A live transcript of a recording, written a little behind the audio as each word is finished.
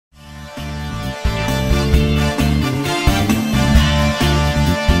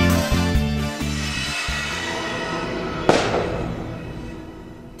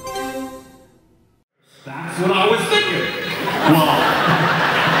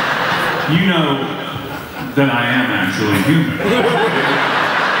You know that I am actually human.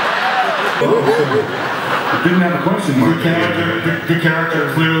 I didn't have a question mark. The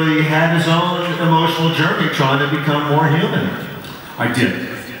character clearly had his own emotional journey trying to become more human. I did.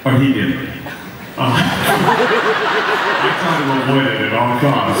 Or he did. I try to avoid it at all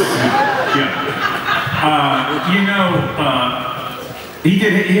costs. Yeah.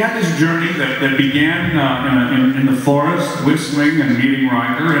 He had this journey that began in the forest, whistling and meeting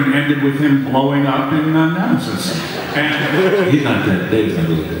Riker, and ended with him blowing up in Nemesis. And he's not dead. David's not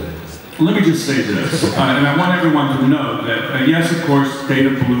really dead. Let me just say this, and I want everyone to know that, yes, of course, Data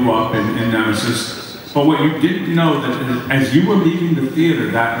blew up in Nemesis, but what you didn't know that as you were leaving the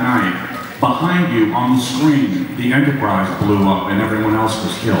theater that night, behind you on the screen, the Enterprise blew up and everyone else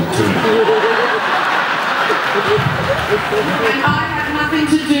was killed too. And I had nothing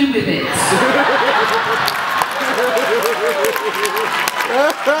to do with it.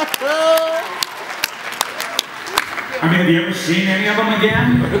 I mean, have you ever seen any of them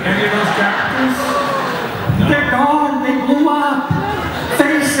again? Any of those characters? No. They're gone, they blew up.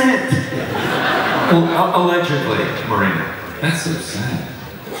 Face it. Well, allegedly, Marina. That's so sad.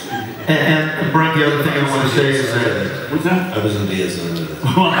 And Brent, the other thing I want to say is that... What's that? I was in DS9 with it.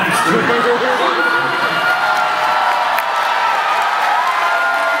 Well, that's true.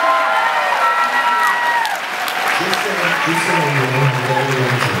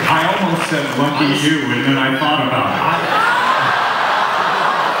 I almost said lucky you, and then I thought about it.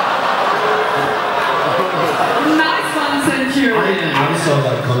 Nice one, Centurion. I saw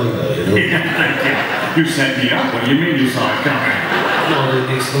that coming though, you know? Yeah, thank you. You set me up. What do you mean you saw it coming? No,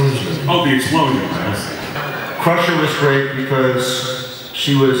 the explosion. Oh, the explosion. Yes. Crusher was great because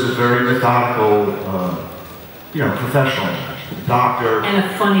she was a very methodical, professional doctor. And a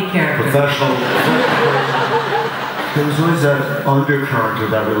funny character. Professional. There was always that undercurrent of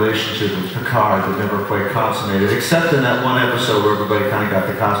that relationship with Picard that never quite consummated, except in that one episode where everybody kind of got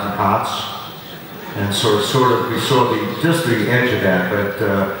the cosmic hots, and sort of we saw just the edge of that. But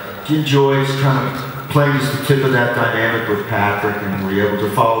he enjoys kind of playing just the tip of that dynamic with Patrick, and were you able to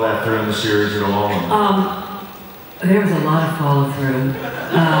follow that through in the series at all? There was a lot of follow-through.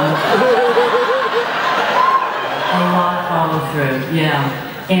 A lot of follow-through, yeah.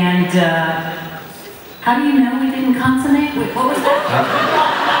 And how do you know we didn't consummate? Wait, what was that?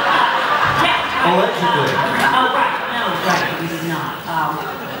 Yeah, allegedly. Oh, right. No, right. We did not.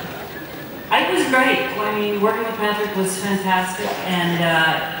 It was great. I mean, working with Patrick was fantastic, and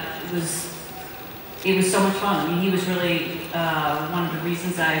it was so much fun. I mean, he was really one of the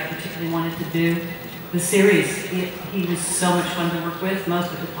reasons I particularly wanted to do the series. He was so much fun to work with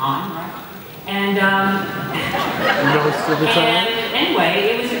most of the time, right? And most of the time. And anyway,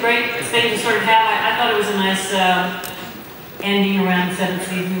 it was a great thing to sort of have. I thought it was a nice ending around the 7th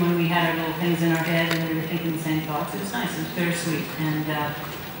season when we had our little things in our head and we were thinking the same thoughts. It was nice. It was bittersweet, and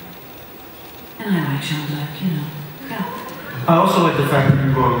I like Sean Black, you know. Yeah. I also like the fact that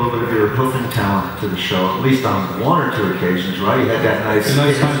you brought a little bit of your hoofing talent to the show, at least on one or two occasions, right? You had that nice... It's a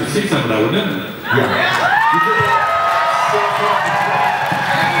nice time to see some of that, wouldn't it? Yeah.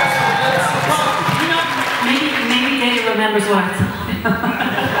 Maybe Dave remembers what I told him.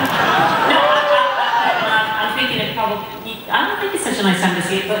 No, I'm thinking it probably... I don't think it's such a nice time to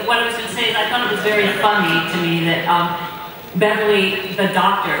see it, but what I was going to say is I thought it was very funny to me that Beverly, the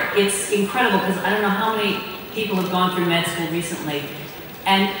doctor, it's incredible because I don't know how many people have gone through med school recently,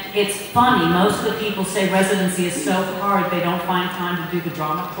 and it's funny. Most of the people say residency is so hard they don't find time to do the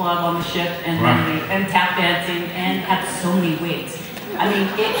drama club on the ship and and tap dancing and have so many wigs. I mean,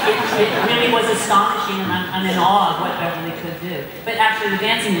 it really was astonishing, and I'm in awe of what Beverly could do. But actually, the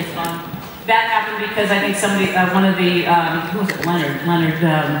dancing was fun. That happened because I think somebody, one of the, who was it, Leonard,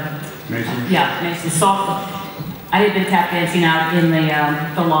 Mason? Yeah, Mason, saw. I had been tap dancing out in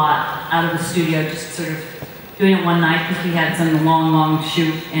the lot, out of the studio, just sort of doing it one night because we had some long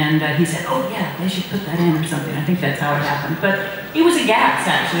shoot, and he said, "Oh yeah, they should put that in or something." I think that's how it happened. But it was a gas,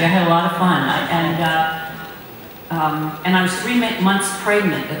 actually. I had a lot of fun, and I was 3 months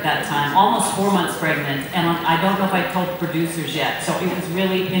pregnant at that time, almost 4 months pregnant, and I don't know if I told the producers yet. So it was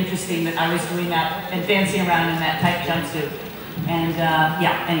really interesting that I was doing that and dancing around in that tight jumpsuit. And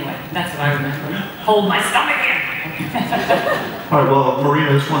yeah, anyway, that's what I remember. Hold my stomach in. All right, well,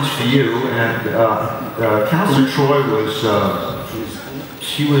 Marina, this one's for you. And Counselor Troy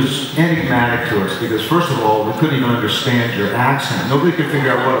she was enigmatic to us because, first of all, we couldn't even understand your accent. Nobody could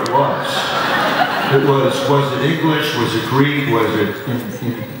figure out what it was. Was it English? Was it Greek? Was it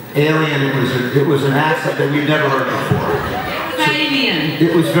alien? It was an accent that we'd never heard before. It was alien.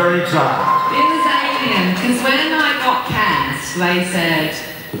 It was very exotic. It was alien because when I got cast, they said,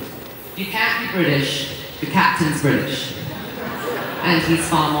 You can't be British, the captain's British. And he's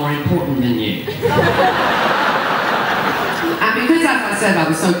far more important than you. And because, as I said, I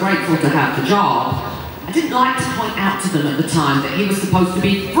was so grateful to have the job, I didn't like to point out to them at the time that he was supposed to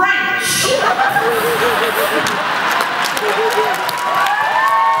be French!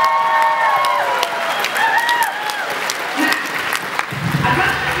 Now, I don't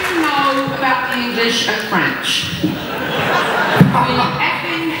know if you know about the English and French. We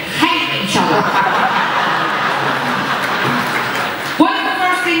effing hate each other. What is the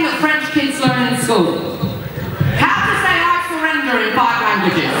first thing that French kids learn in school? How to say I surrender in 5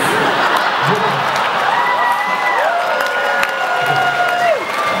 languages.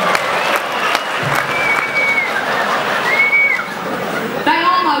 They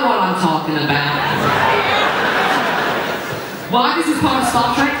all know what I'm talking about. Why this is part of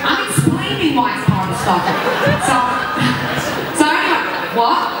Star Trek? I'm explaining why it's part of Star Trek. So anyway,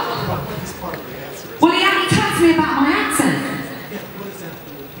 what? Well, he only tells me about my accent.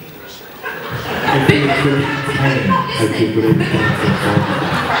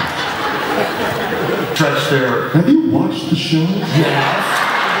 Touch there. Have you watched the show? Yes.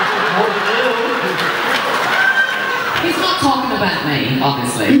 He's not talking about me,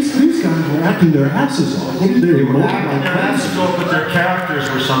 obviously. These guys were acting their asses off. What did they were Acting their asses off, but their characters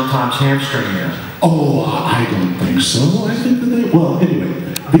were sometimes hamstringing them. Oh, I don't think so. I think that they. Well, anyway,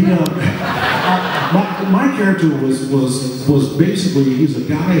 my character was basically he's a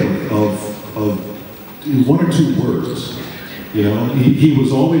guy of 1 or 2 words. You know, he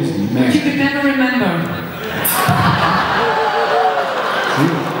was always mad. You could never remember.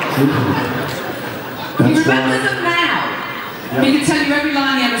 He remembers them now. Yeah. He can tell you every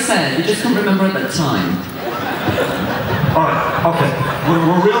line he ever said. He just couldn't remember at the time. All right, okay.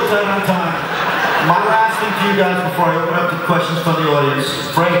 We're real tight on time. My last thing to you guys before I open up to questions from the audience.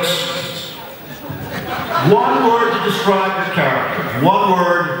 Frakes, 1 word to describe your character. 1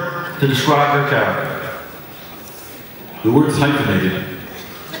 word to describe your character. The word's hyphenated.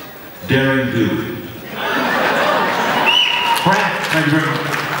 Daring do. Brent. Thank you very much.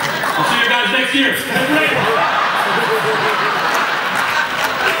 I'll see you guys next year.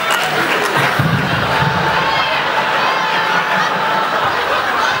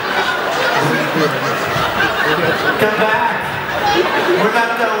 Come back. We're not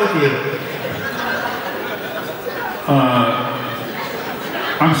done with you.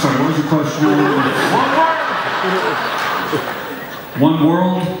 I'm sorry, what was the question? 1 word. 1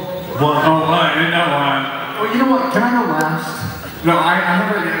 world? 1. Oh, you know what? Can I go last? No, I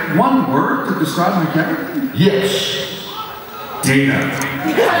have 1 word to describe my character? Yes. Data.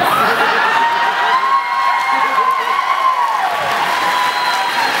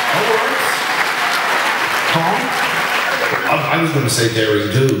 I was going to say daring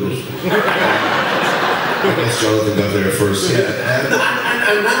do. I guess Jonathan got there first. Yeah.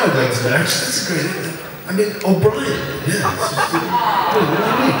 And now I'd like to that's great. I mean, O'Brien. Yeah. It's just, what do you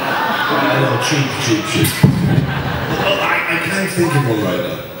mean? I know, cheap. Oh, I can't think of one right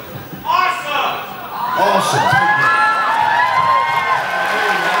now. Awesome.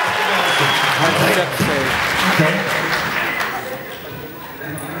 Okay.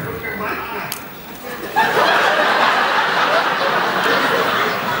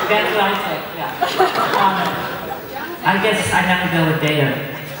 That's what I said, yeah. I guess I'd have to go with Data.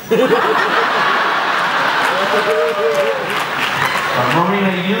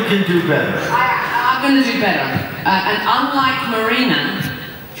 Marina, you can do better. I'm going to do better. And unlike Marina,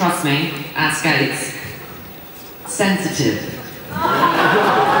 trust me, ask Gates, sensitive.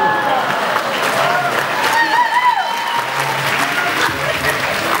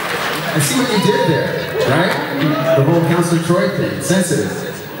 I see what you did there, right? The whole Counselor Troy thing, sensitive.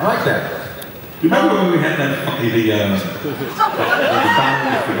 I like that. Remember when we had the battle with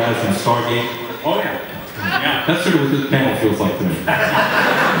the guys from Stargate? Oh, yeah. Yeah. That's sort of what this panel feels like to me.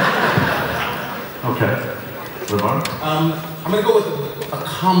 Okay. Lamar? I'm going to go with a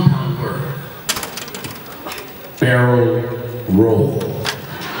compound word. Barrel roll.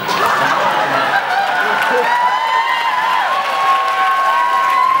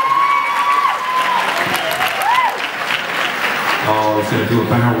 Oh, he's going to do a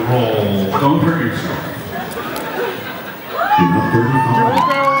barrel roll. Don't hurt yourself. You're not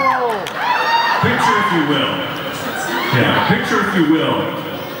 35. Picture, if you will. Yeah, picture, if you will,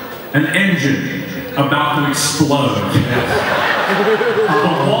 an engine about to explode.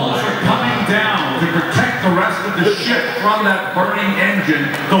 The walls are coming down to protect the rest of the ship from that burning engine.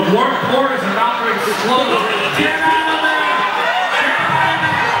 The warp core is about to explode. Get out of there!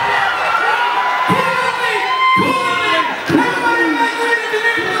 Pull me! Pull me! Everybody make it!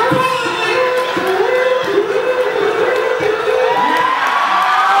 Pull me!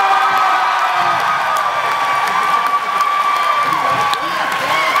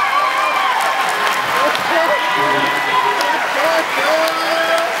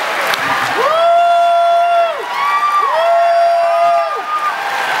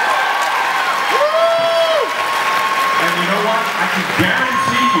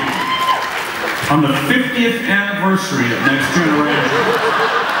 anniversary of Next Generation.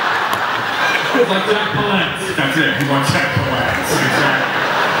 Like Jack Palance. That's it. He wants Jack Palance. Exactly.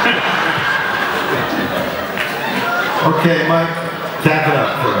 Okay, Mike, tap it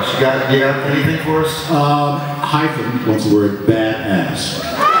up for us. You got anything for us? Hyphen, what's the word? Badass.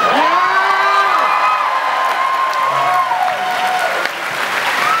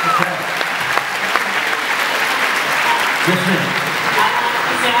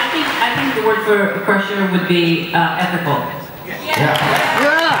 I think the word for crusher would be ethical. Yeah.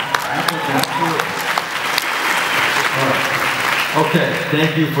 Okay,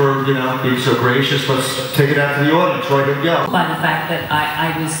 thank you for being so gracious. Let's take it out to the audience. Right, here we go. By the fact that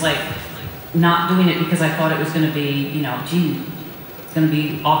I was like not doing it because I thought it was going to be gee, it's going to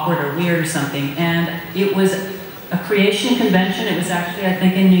be awkward or weird or something. And it was a creation convention. It was actually I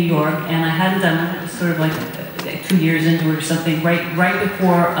think in New York, and I hadn't done it. It was sort of like 2 years into it or something. Right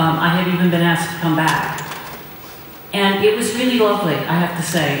before I had even been asked to come back. And it was really lovely, I have to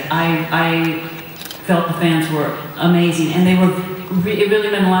say. I felt the fans were amazing, and it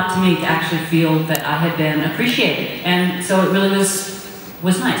really meant a lot to me to actually feel that I had been appreciated. And so it really was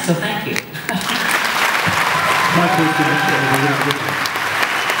nice, so thank you. My first convention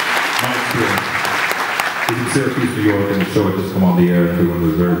was in Syracuse, New York, and the show had just come on the air, and everyone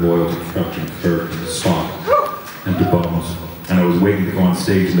was very loyal to production, to Kirk, and to Spock, and to Bones. And I was waiting to go on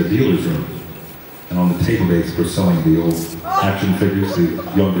stage in the dealer's room. And on the table they were selling the old action figures, the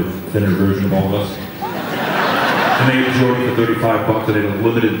younger, thinner version of all of us. And they had Jordy for 35 bucks, and they had a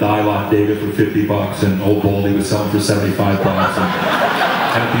limited dial-up data for 50 bucks, and Old Baldy was selling for 75 bucks.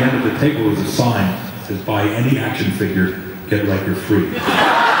 And at the end of the table was a sign that says, buy any action figure, get Riker free.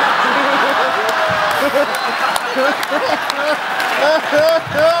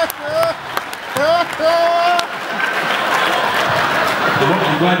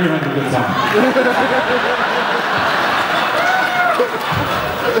 I'm glad you're having a good time.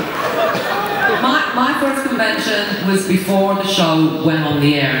 My first convention was before the show went on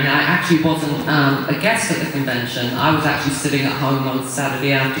the air, and I actually wasn't a guest at the convention. I was actually sitting at home on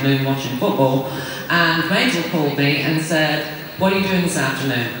Saturday afternoon watching football, and Major called me and said, what are you doing this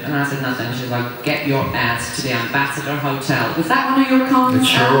afternoon? And I said, nothing. She was like, get your ass to the Ambassador Hotel. Was that one of your cons? It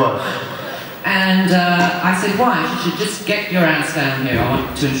sure was. And I said, why? She said, just get your ass down here. I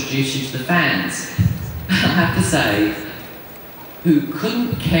want to introduce you to the fans. I have to say, who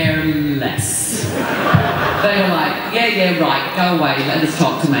couldn't care less. They were like, yeah, right, go away, let us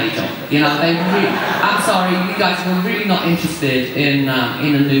talk to Major. You know, they really, I'm sorry, you guys were really not interested in a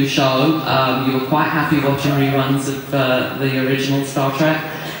new show. You were quite happy watching reruns of the original Star Trek.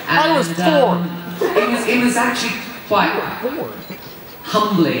 And, I was bored. It was actually quite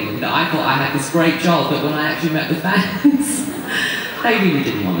humbling that I thought I had this great job, but when I actually met the fans, they really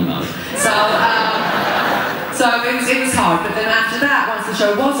didn't want to know. So it was hard, but then after that, once the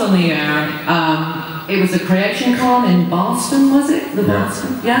show was on the air, it was a creation con in Boston, was it?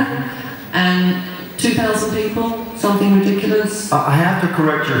 Boston, yeah? And 2,000 people, something ridiculous. I have to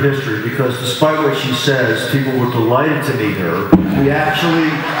correct your history because despite what she says, people were delighted to meet her. We actually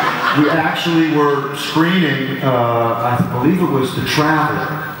were screening, I believe it was the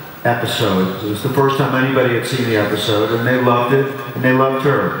Traveler episode. It was the first time anybody had seen the episode, and they loved it, and they loved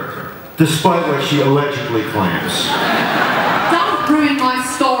her. Despite what she allegedly claims. Don't ruin my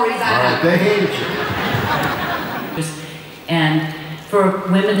stories, Adam. They hated you. And for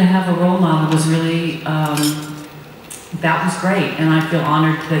women to have a role model was really, that was great. And I feel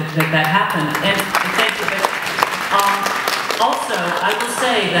honored that happened. And thank you. But, also, I will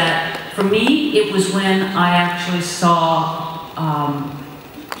say that for me, it was when I actually saw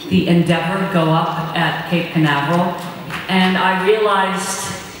the Endeavour go up at Cape Canaveral. And I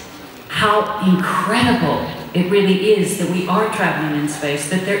realized how incredible it really is that we are traveling in space,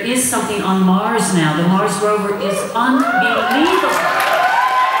 that there is something on Mars now. The Mars rover is unbelievable.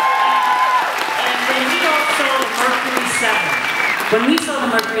 And then we all saw the Mercury 7. When we saw the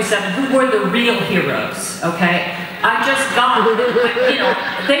Mercury 7, who were the real heroes, okay? I just got it,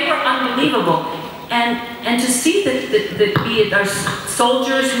 they were unbelievable. And to see that be it our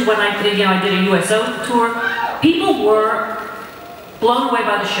soldiers who, when I did a USO tour, people were blown away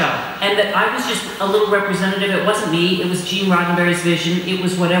by the show, and that I was just a little representative. It wasn't me, it was Gene Roddenberry's vision, it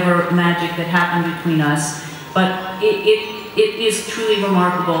was whatever magic that happened between us, but it is truly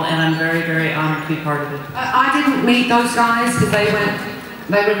remarkable, and I'm very, very honored to be part of it. I didn't meet those guys because they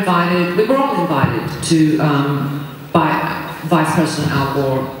were invited, we were all invited to, by Vice President Al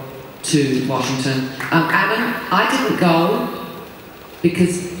Gore to Washington. Adam, I didn't go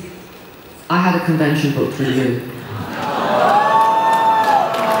because I had a convention booked with you.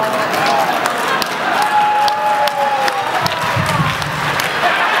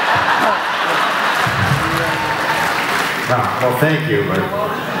 well, thank you, but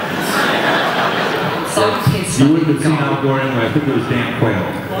You wouldn't have seen Al Gore anyway. I think it was Dan Quayle.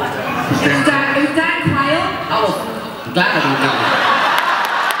 Is that Quayle? Oh, I'm glad I didn't know.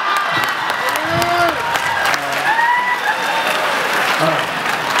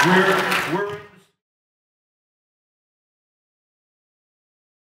 We're